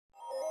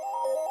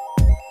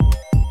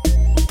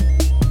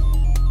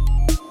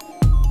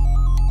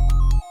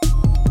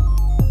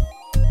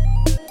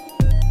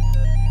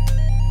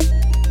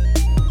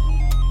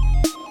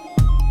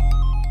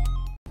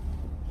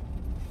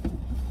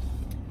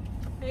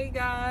Hey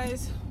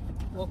guys,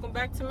 welcome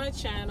back to my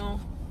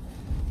channel.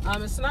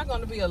 It's not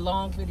going to be a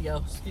long video.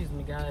 Excuse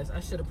me guys, I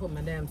should have put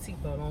my damn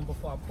seatbelt on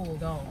before I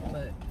pulled on,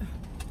 but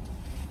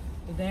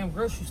the damn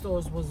grocery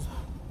stores was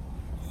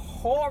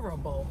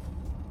horrible.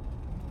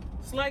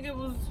 It's like it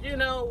was,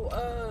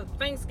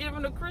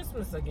 Thanksgiving or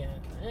Christmas again,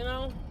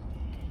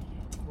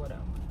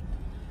 whatever.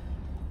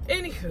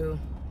 Anywho,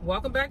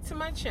 welcome back to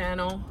my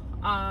channel.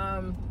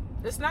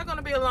 It's not going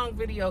to be a long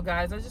video,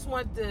 guys. I just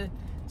want to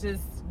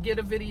get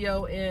a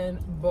video in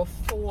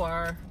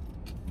before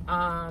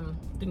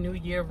the new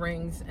year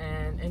rings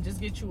and just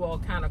get you all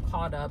kind of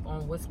caught up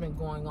on what's been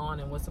going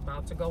on and what's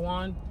about to go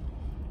on.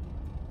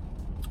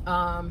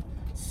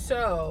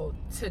 So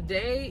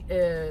today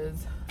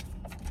is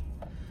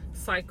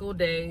cycle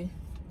day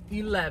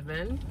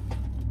 11,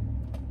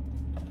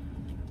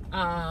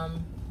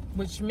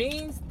 which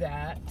means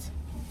that,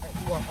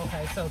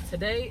 so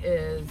today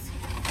is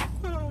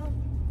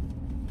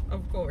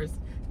of course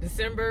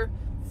December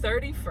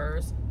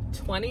 31st,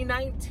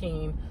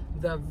 2019,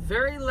 the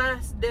very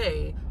last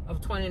day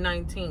of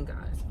 2019,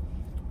 guys.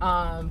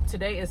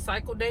 Today is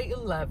cycle day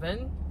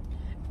 11,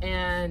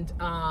 and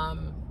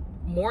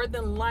more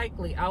than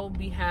likely I will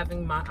be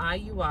having my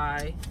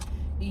IUI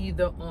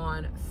either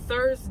on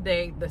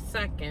Thursday the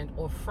 2nd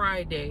or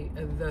Friday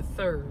the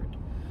 3rd.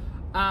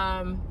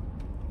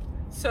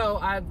 So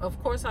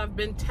I've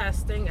been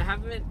testing. I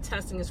haven't been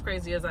testing as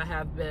crazy as I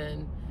have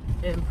been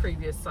in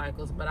previous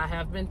cycles, but I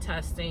have been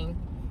testing.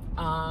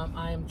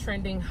 I am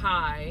trending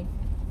high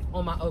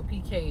on my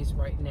OPKs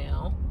right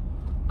now.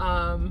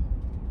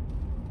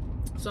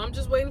 So I'm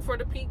just waiting for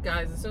the peak,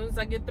 guys. As soon as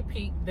I get the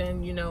peak,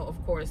 then,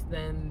 of course,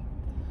 then,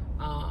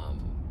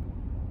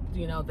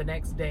 the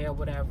next day or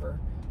whatever,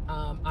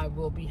 I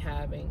will be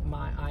having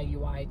my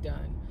IUI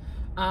done.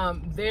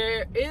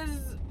 There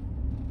is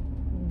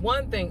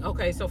one thing.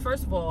 Okay, so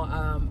first of all,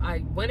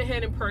 I went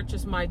ahead and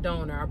purchased my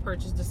donor. I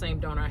purchased the same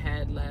donor I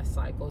had last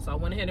cycle. So I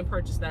went ahead and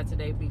purchased that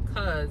today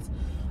because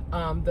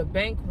the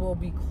bank will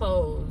be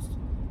closed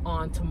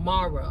on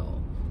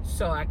tomorrow.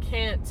 So I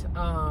can't,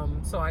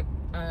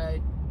 I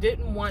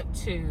didn't want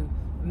to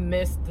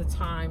miss the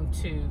time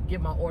to get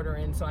my order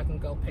in so I can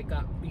go pick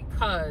up,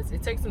 because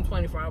it takes them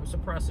 24 hours to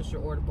process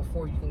your order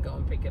before you can go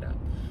and pick it up.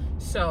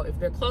 So if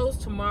they're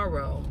closed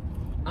tomorrow,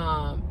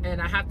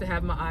 and I have to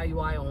have my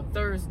IUI on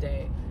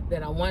Thursday,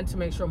 then I wanted to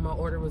make sure my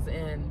order was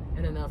in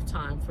enough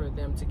time for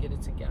them to get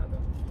it together.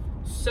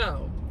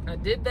 So I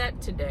did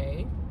that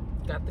today,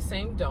 got the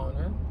same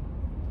donor.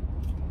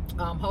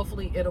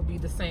 Hopefully it'll be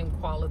the same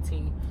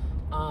quality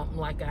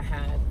like I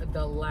had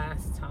the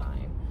last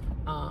time,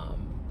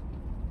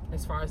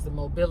 as far as the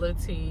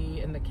mobility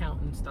and the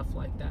count and stuff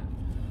like that.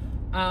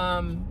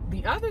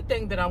 The other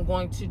thing that I'm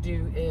going to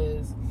do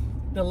is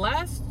the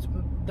last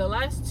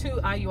two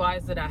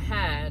IUIs that I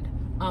had,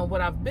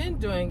 what I've been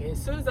doing is,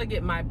 as soon as I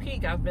get my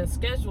peak, I've been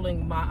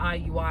scheduling my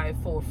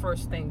IUI for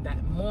first thing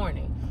that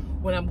morning.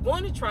 What I'm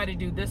going to try to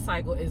do this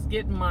cycle is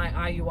get my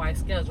IUI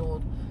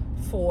scheduled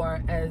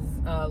for as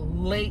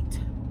late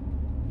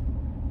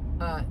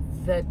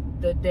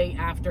the day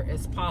after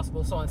as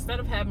possible. So instead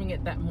of having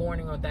it that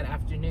morning or that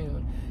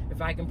afternoon, if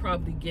I can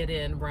probably get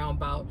in around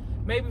about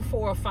maybe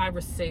 4 or 5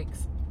 or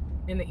 6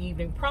 in the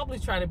evening, probably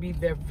try to be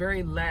their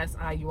very last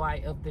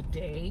IUI of the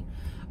day.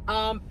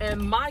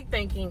 And my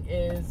thinking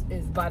is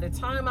by the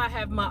time I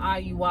have my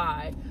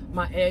IUI,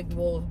 my egg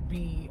will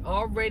be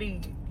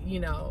already,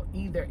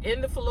 either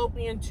in the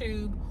fallopian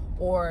tube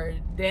or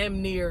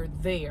damn near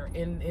there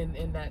in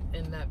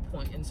that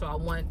point. And so I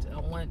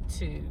want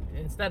to,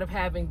 instead of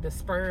having the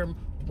sperm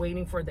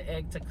waiting for the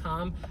egg to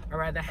come, I'd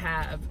rather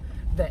have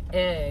the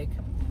egg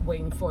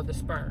waiting for the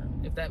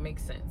sperm, if that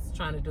makes sense.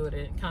 Trying to do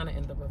it kind of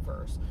in the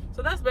reverse.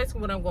 So that's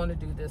basically what I'm going to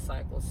do this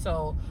cycle.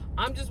 So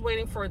I'm just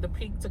waiting for the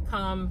peak to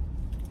come,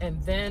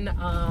 and then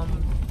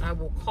I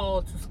will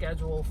call to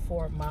schedule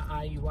for my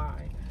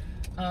IUI.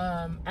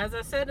 As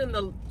I said in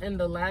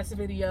the last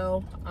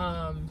video,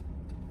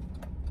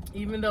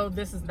 even though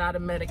this is not a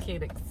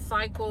medicated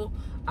cycle,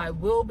 I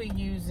will be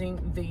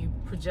using the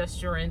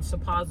progesterone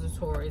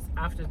suppositories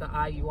after the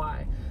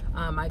IUI.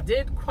 I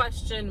did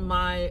question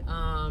my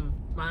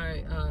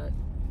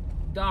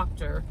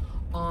doctor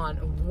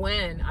on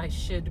when I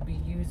should be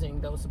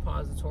using those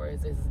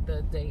suppositories. Is it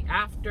the day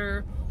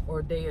after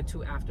or a day or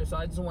two after? So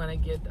I just want to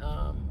get,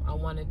 I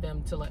wanted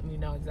them to let me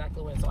know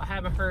exactly when. So I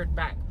haven't heard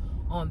back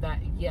on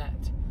that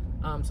yet.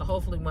 So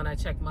hopefully when I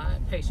check my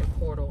patient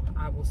portal,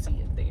 I will see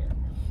it there.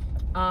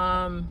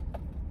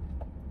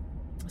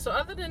 So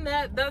other than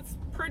that, that's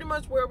pretty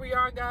much where we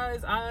are,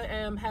 guys. I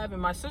am having,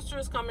 my sister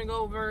is coming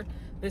over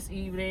this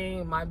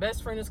evening, my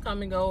best friend is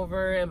coming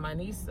over, and my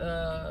niece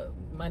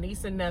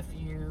and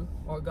nephew,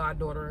 or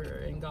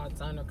goddaughter and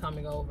godson, are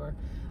coming over.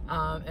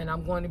 And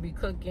I'm going to be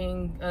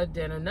cooking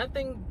dinner.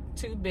 Nothing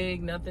too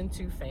big, nothing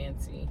too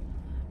fancy.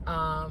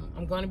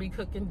 I'm going to be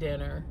cooking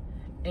dinner,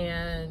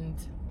 and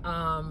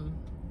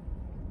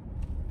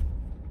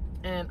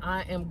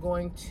I am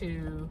going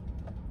to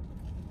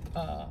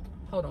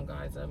hold on,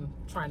 guys, I'm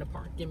trying to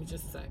park. Give me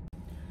just a sec.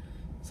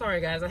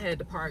 Sorry guys, I had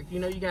to park. You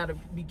know, you got to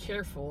be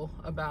careful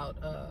about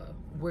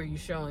where you're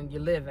showing you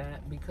live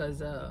at,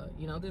 because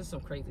you know, there's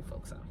some crazy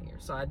folks out here.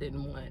 So I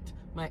didn't want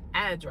my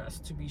address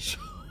to be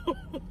shown.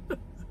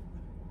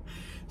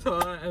 So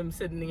I'm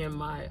sitting in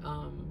my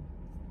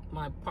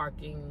my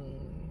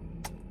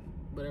parking,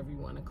 whatever you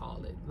want to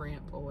call it,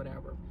 ramp or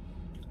whatever.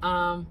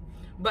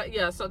 But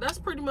yeah, so that's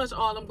pretty much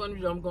all I'm going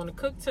to do. I'm going to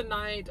cook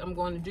tonight. I'm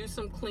going to do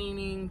some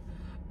cleaning.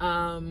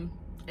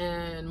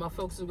 And my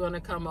folks are going to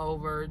come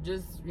over.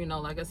 Just, you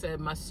know, like I said,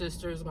 my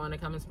sister is going to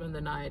come and spend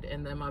the night,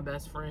 and then my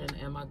best friend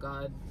and my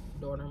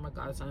goddaughter and my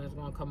godson is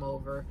going to come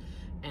over,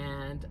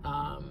 and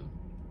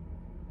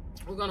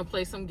we're going to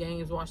play some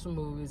games, watch some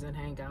movies, and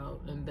hang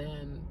out. And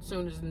then as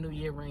soon as the new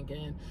year ring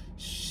in,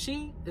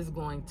 she is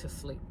going to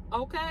sleep,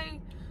 okay?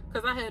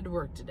 Because I had to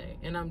work today,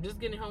 and I'm just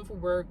getting home from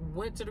work,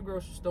 went to the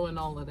grocery store and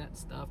all of that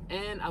stuff,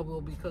 and I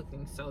will be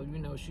cooking, so you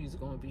know she's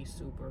going to be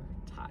super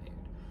tired.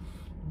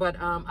 But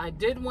I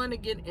did want to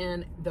get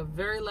in the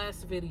very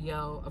last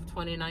video of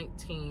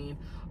 2019.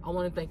 I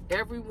want to thank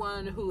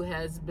everyone who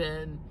has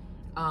been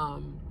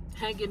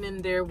hanging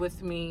in there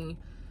with me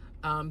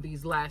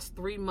these last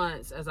 3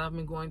 months as I've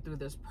been going through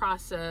this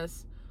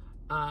process.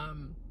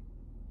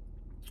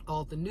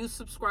 All the new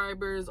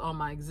subscribers, all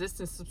my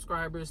existing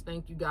subscribers,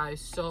 thank you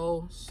guys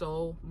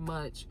so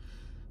much.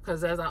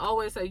 Because as I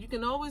always say, you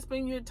can always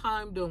spend your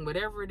time doing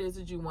whatever it is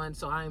that you want.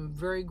 So I am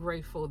very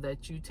grateful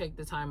that you take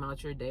the time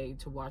out your day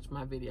to watch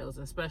my videos,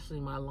 especially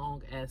my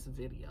long ass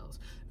videos.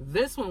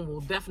 This one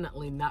will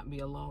definitely not be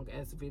a long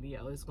ass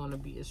video. It's going to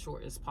be as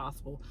short as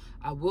possible.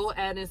 I will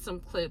add in some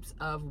clips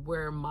of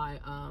where my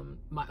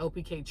my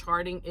OPK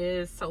charting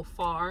is so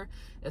far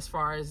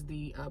as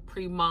the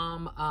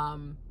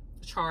pre-mom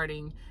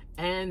charting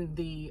and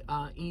the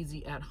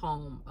easy at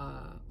home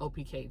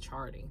OPK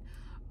charting.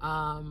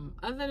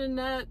 Other than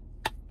that,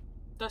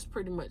 that's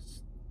pretty much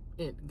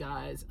it,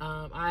 guys.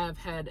 I have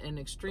had an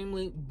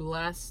extremely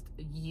blessed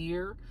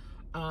year,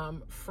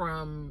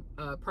 from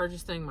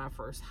purchasing my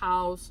first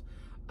house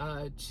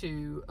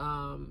to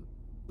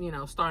you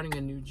know, starting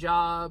a new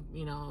job.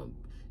 You know,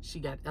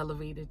 she got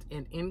elevated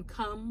in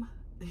income,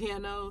 you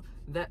know,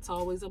 that's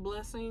always a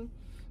blessing,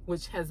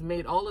 which has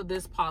made all of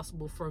this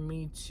possible for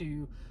me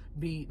to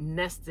be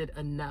nested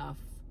enough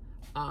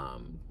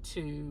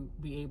to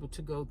be able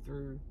to go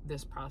through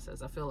this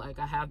process. I feel like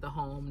I have the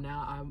home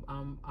now.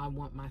 I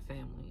want my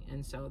family,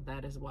 and so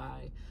that is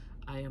why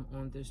I am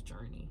on this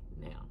journey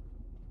now.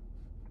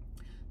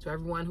 To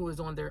everyone who is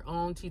on their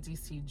own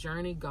TTC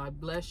journey,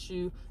 God bless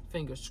you.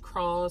 Fingers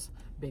crossed,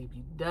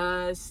 baby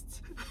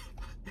dust,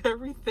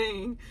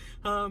 everything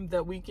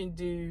that we can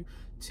do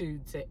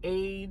to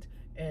aid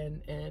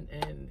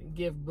and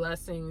give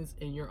blessings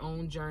in your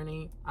own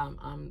journey.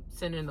 I'm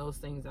sending those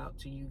things out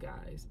to you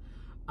guys.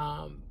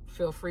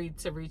 Feel free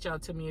to reach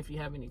out to me if you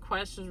have any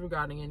questions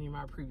regarding any of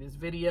my previous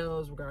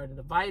videos, regarding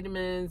the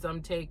vitamins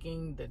I'm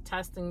taking, the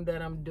testing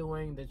that I'm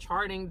doing, the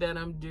charting that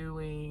I'm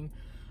doing,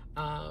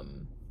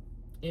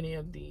 any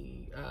of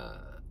the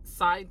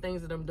side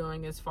things that I'm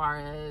doing as far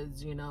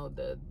as, you know,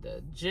 the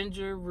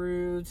ginger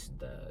roots,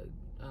 the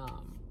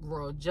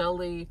royal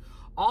jelly,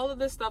 all of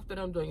this stuff that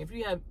I'm doing. If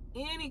you have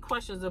any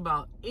questions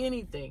about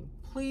anything,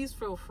 please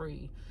feel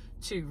free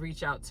to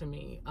reach out to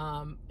me.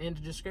 In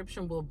the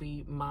description will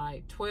be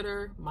my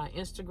Twitter, my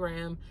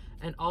Instagram,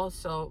 and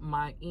also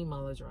my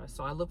email address.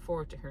 So I look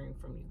forward to hearing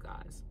from you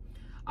guys.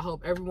 I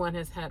hope everyone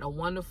has had a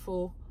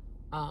wonderful,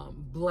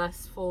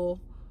 blissful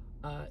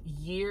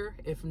year.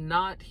 If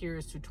not,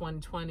 here's to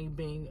 2020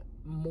 being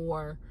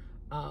more,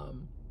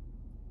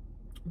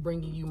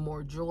 bringing you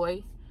more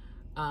joy.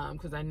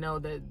 Because I know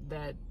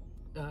that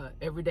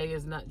every day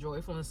is not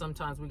joyful, and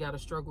sometimes we got to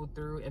struggle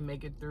through and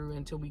make it through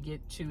until we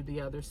get to the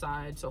other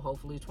side. So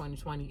hopefully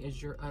 2020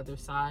 is your other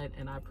side,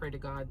 and I pray to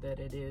God that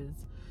it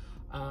is.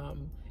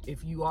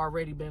 If you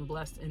already been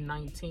blessed in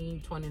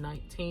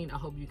 2019, I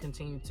hope you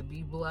continue to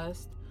be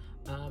blessed.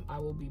 I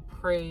will be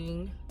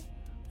praying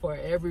for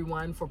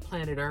everyone, for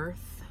planet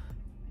Earth,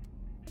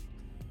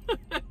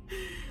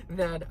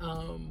 that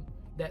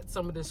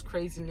some of this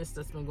craziness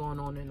that's been going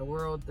on in the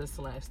world this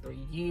last 3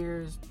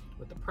 years,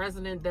 with the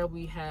president that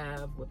we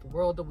have, with the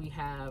world that we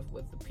have,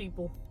 with the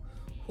people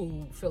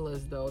who feel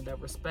as though that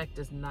respect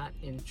is not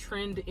in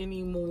trend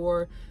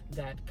anymore,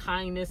 that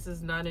kindness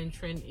is not in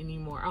trend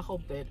anymore. I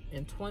hope that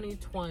in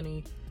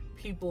 2020,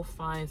 people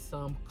find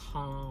some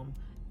calm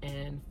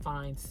and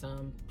find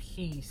some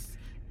peace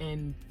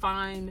and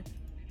find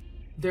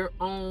their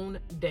own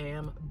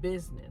damn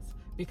business.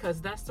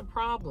 Because that's the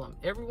problem.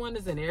 Everyone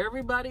is in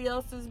everybody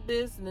else's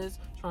business,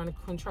 trying to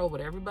control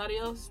what everybody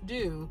else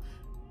do,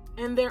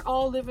 and they're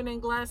all living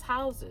in glass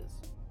houses.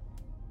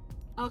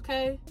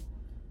 Okay?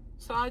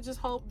 So I just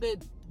hope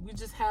that we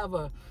just have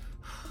a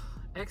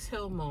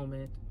exhale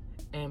moment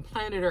and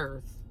planet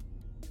Earth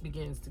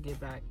begins to get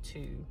back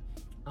to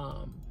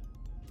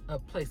a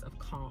place of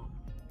calm.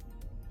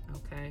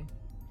 Okay?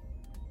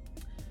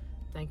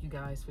 Thank you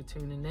guys for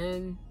tuning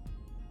in.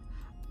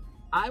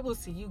 I will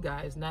see you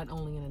guys not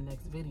only in the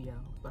next video,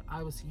 but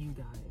I will see you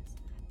guys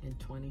in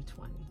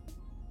 2020.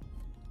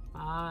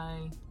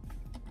 Bye.